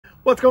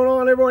What's going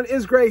on, everyone?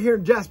 It's Gray here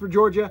in Jasper,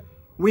 Georgia.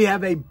 We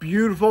have a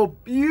beautiful,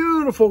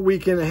 beautiful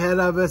weekend ahead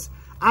of us.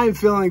 I'm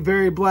feeling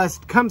very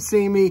blessed. Come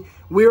see me.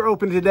 We're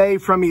open today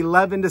from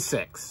 11 to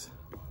 6.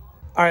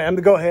 All right, I'm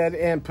gonna go ahead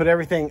and put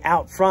everything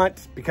out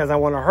front because I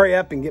want to hurry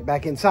up and get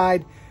back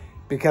inside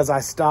because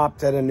I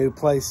stopped at a new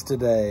place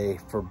today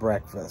for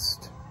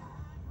breakfast.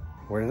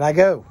 Where did I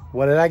go?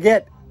 What did I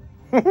get?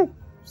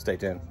 Stay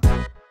tuned.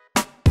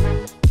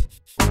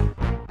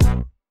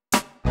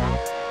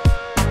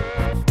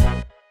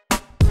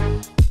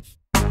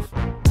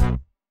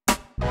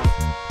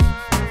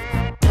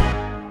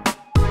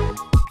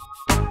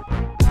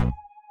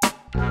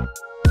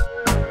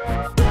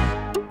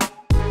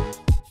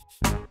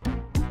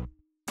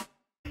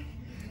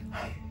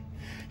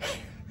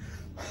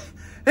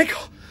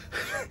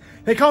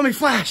 They call me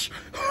Flash.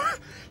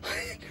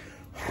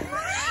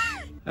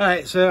 All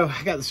right, so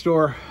I got the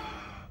store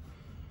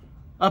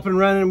up and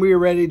running. We are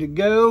ready to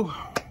go.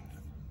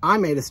 I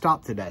made a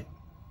stop today.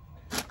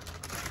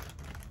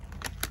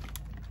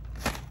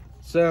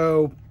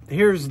 So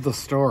here's the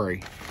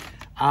story.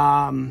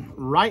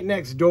 Right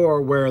next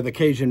door where the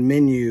Cajun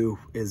menu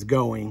is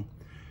going,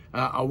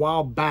 a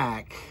while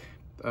back,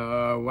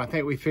 I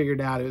think we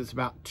figured out it was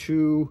about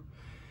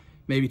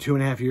maybe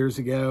 2.5 years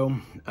ago.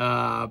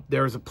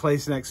 There was a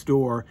place next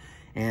door,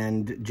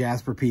 and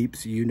Jasper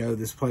peeps, you know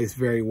this place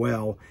very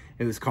well.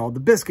 It was called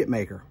the Biscuit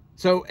Maker.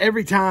 So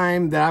every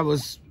time that I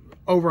was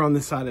over on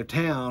this side of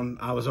town,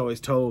 I was always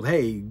told,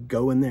 hey,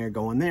 go in there,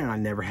 go in there. And I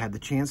never had the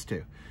chance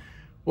to.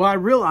 Well, I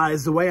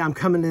realized the way I'm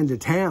coming into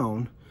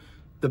town,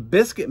 the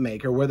Biscuit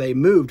Maker, where they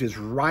moved, is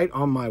right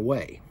on my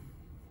way.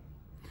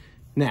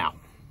 Now,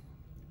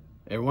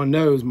 everyone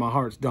knows my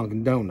heart's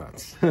Dunkin'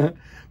 Donuts.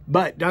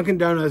 But Dunkin'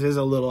 Donuts is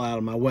a little out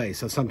of my way.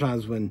 So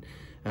sometimes when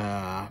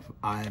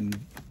I'm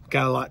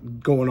got a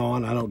lot going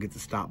on, I don't get to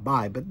stop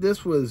by. But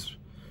this was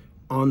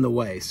on the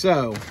way.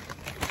 So,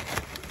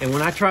 and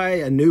when I try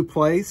a new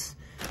place,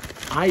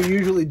 I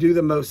usually do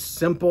the most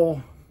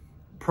simple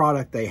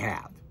product they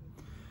have.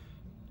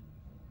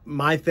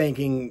 My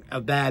thinking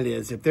of that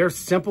is if their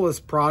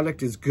simplest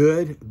product is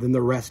good, then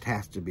the rest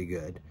has to be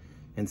good.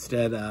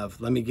 Instead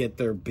of, let me get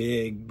their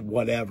big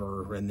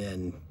whatever, and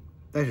then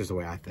that's just the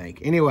way I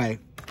think. Anyway,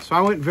 so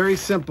I went very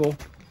simple.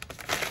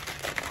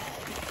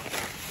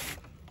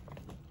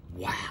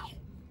 Wow.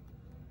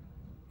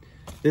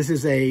 This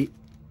is a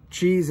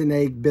cheese and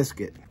egg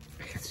biscuit.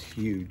 It's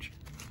huge.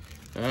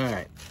 All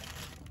right.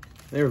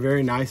 They were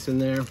very nice in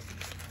there.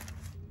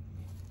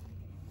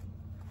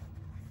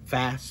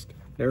 Fast.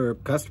 There were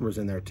customers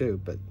in there too,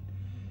 but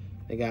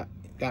they got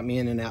me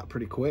in and out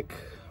pretty quick.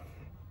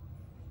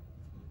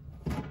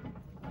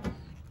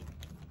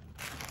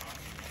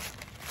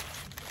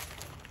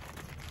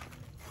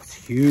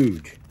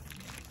 Huge.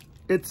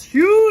 It's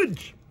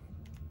huge.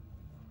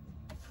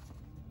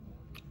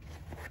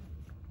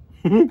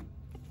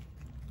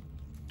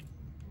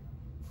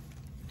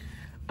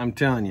 I'm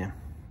telling you,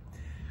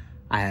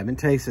 I haven't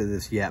tasted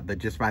this yet, but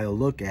just by the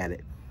look at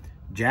it,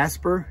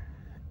 Jasper,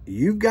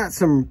 you've got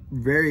some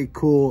very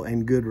cool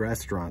and good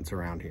restaurants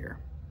around here.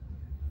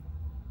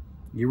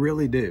 You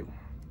really do.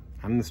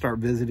 I'm gonna start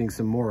visiting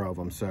some more of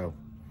them. So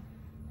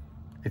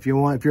if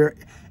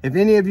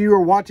any of you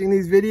are watching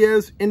these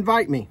videos,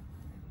 invite me.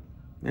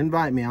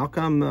 Invite me. I'll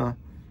come.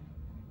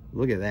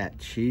 Look at that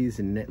cheese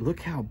and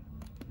look how,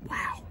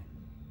 wow.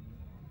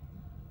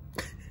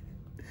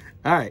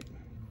 All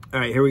right,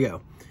 here we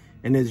go.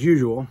 And as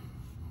usual,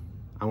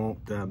 I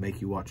won't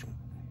make you watch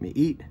me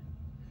eat.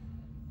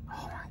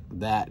 Oh my,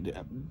 that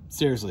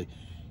seriously,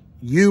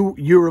 you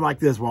were like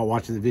this while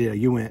watching the video.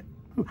 You went,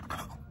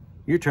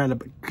 you're trying to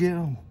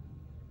go.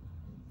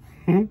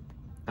 All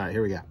right,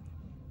 here we go.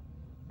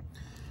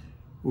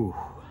 Ooh.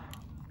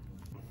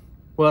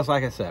 Well, it's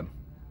like I said.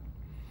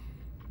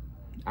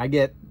 I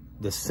get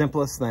the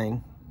simplest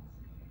thing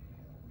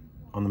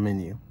on the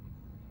menu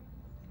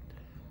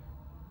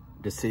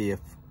to see if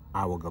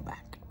I will go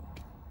back.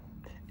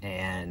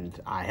 And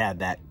I had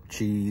that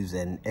cheese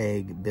and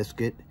egg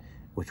biscuit,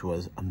 which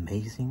was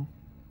amazing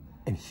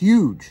and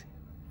huge.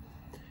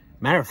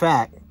 Matter of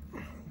fact,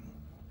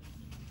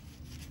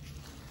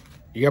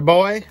 your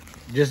boy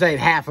just ate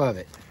half of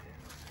it.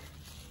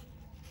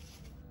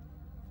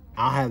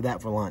 I'll have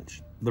that for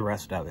lunch, the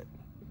rest of it.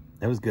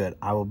 It was good.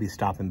 I will be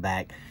stopping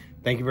back.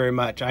 Thank you very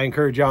much. I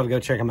encourage y'all to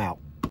go check them out.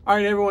 All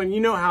right, everyone,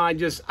 you know how I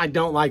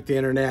don't like the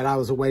internet. I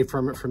was away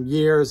from it for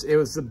years. It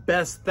was the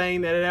best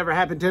thing that had ever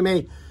happened to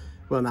me.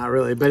 Well, not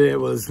really, but it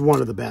was one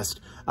of the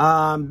best.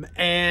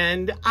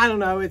 And I don't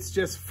know, it's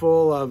just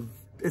full of,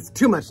 it's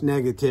too much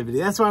negativity.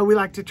 That's why we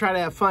like to try to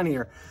have fun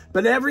here.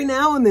 But every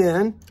now and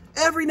then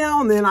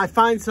I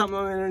find something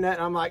on the internet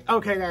and I'm like,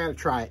 okay, I gotta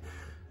try it.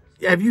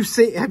 Have you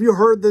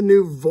heard the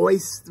new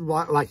voice,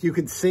 like you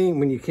can sing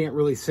when you can't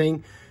really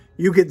sing?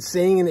 You could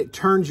sing and it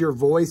turns your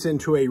voice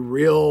into a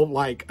real,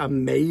 like,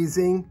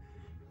 amazing.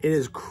 It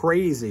is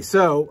crazy.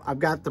 So I've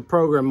got the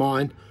program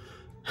on.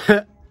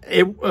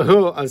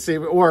 Let's see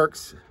if it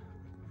works.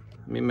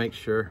 Let me make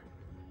sure.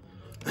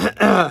 All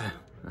right.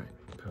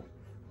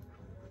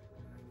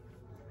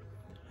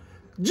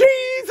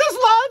 Jesus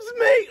is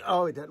me.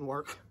 Oh, it doesn't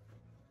work.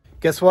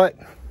 Guess what?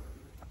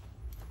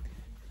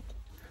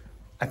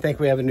 I think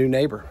we have a new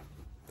neighbor.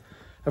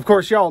 Of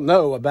course, y'all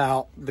know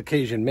about the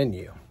Cajun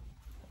menu.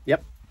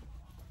 Yep,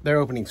 they're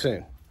opening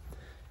soon.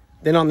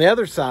 Then on the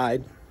other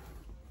side,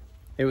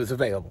 it was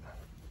available.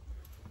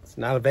 It's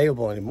not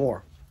available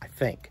anymore, I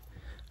think.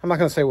 I'm not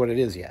going to say what it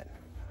is yet,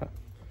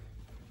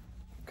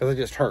 because I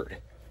just heard.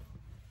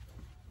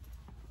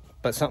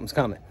 But something's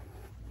coming.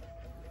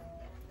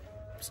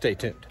 Stay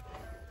tuned.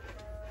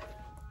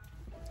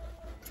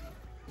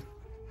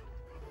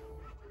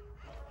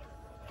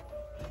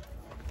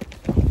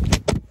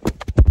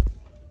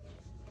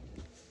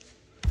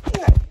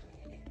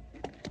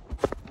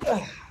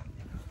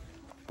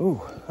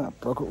 Ooh, I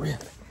broke a rib.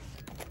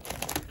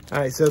 All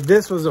right, so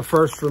this was a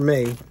first for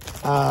me.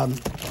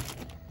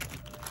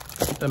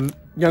 The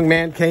young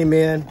man came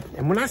in,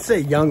 and when I say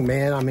young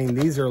man, I mean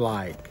these are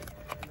like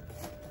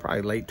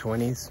probably late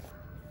 20s,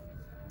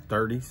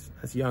 30s.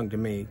 That's young to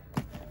me.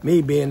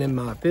 Me being in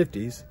my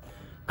 50s.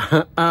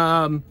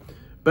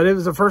 But it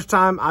was the first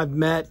time I've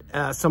met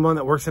someone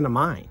that works in a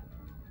mine.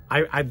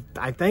 I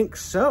think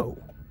so.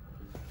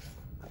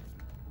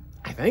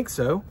 I think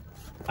so.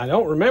 I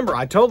don't remember.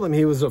 I told him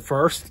he was the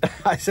first.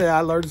 I said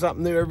I learned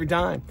something new every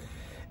time.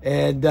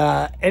 And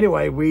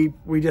anyway, we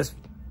just,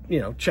 you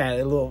know,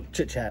 chatted a little,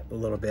 chit-chat a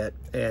little bit.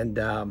 And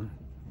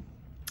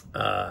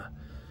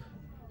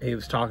he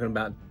was talking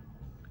about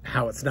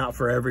how it's not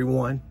for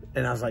everyone.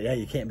 And I was like, yeah,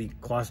 you can't be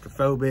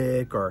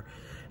claustrophobic or,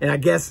 and I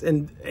guess,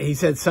 and he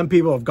said some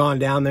people have gone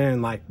down there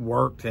and like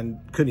worked and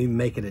couldn't even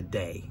make it a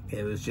day.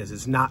 It was just,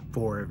 it's not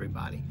for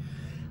everybody.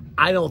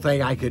 I don't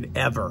think I could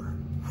ever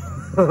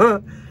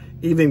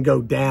even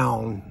go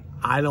down.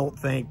 I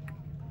think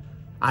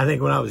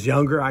when I was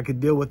younger, I could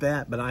deal with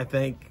that. But I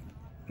think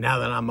now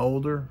that I'm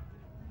older,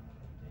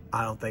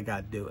 I don't think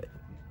I'd do it.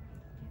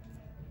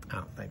 I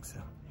don't think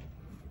so.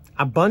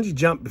 I bungee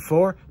jumped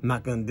before. I'm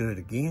not going to do it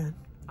again.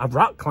 I've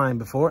rock climbed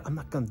before. I'm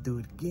not going to do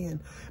it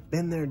again.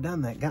 Been there,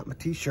 done that. Got my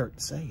t-shirt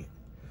to say it.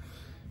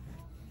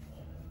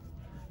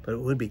 But it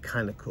would be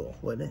kind of cool,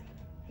 wouldn't it?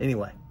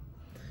 Anyway,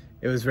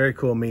 it was very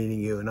cool meeting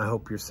you, and I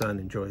hope your son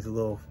enjoys a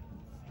little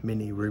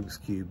mini Rubik's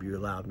Cube you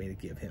allowed me to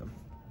give him.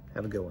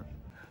 Have a good one.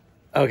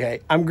 Okay,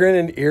 I'm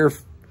grinning ear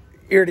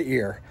to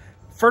ear.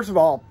 First of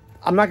all,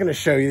 I'm not going to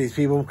show you these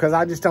people because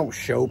I just don't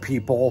show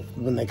people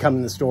when they come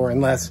in the store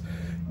unless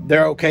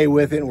they're okay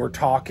with it and we're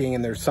talking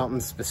and there's something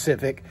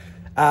specific.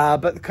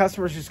 But the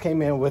customers just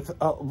came in with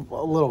a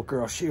little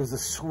girl. She was the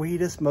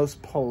sweetest,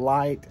 most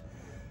polite.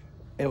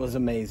 It was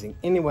amazing.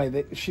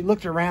 Anyway, she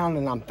looked around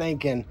and I'm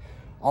thinking,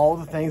 all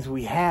the things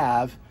we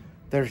have,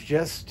 there's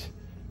just,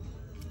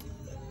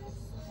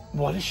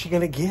 what is she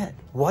going to get?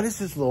 What is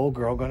this little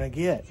girl going to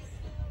get?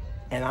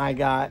 And I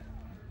got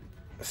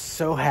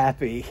so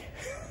happy.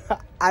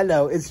 I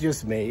know, it's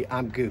just me.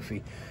 I'm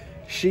goofy.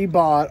 She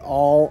bought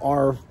all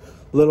our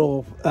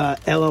little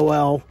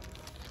LOL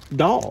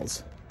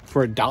dolls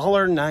for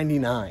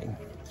 $1.99.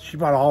 She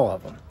bought all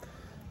of them.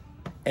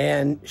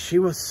 And she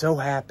was so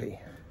happy.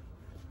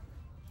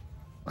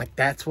 Like,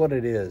 that's what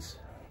it is.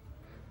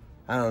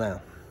 I don't know.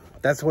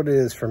 That's what it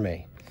is for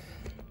me.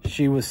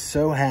 She was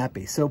so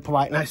happy, so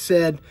polite. And I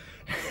said,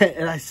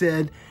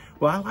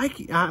 well,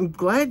 I'm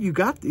glad you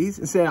got these.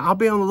 And said, I'll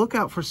be on the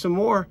lookout for some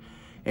more.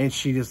 And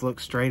she just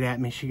looked straight at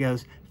me. She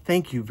goes,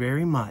 thank you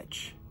very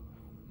much.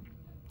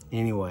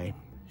 Anyway,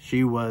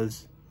 she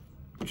was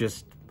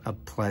just a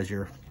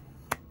pleasure.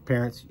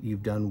 Parents,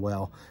 you've done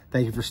well.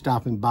 Thank you for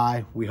stopping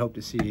by. We hope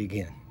to see you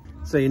again.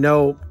 So, you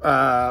know,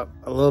 a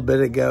little bit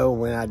ago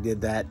when I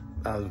did that,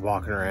 I was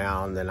walking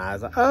around and I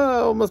was like,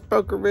 oh, almost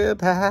broke a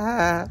rib. Ha, ha,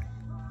 ha.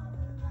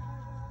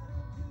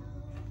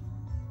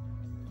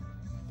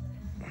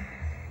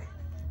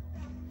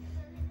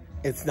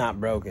 It's not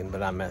broken,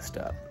 but I messed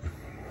up.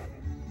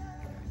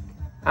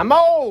 I'm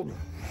old.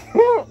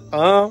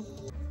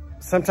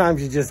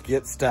 Sometimes you just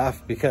get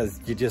stuff because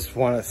you just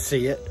want to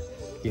see it.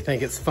 You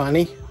think it's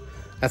funny.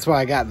 That's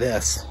why I got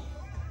this.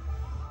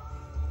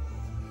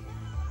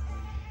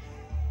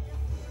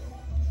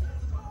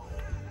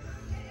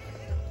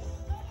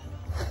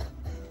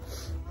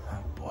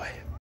 Oh boy.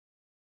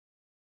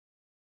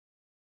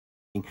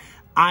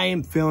 I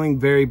am feeling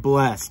very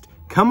blessed.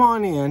 Come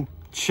on in,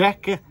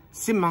 check.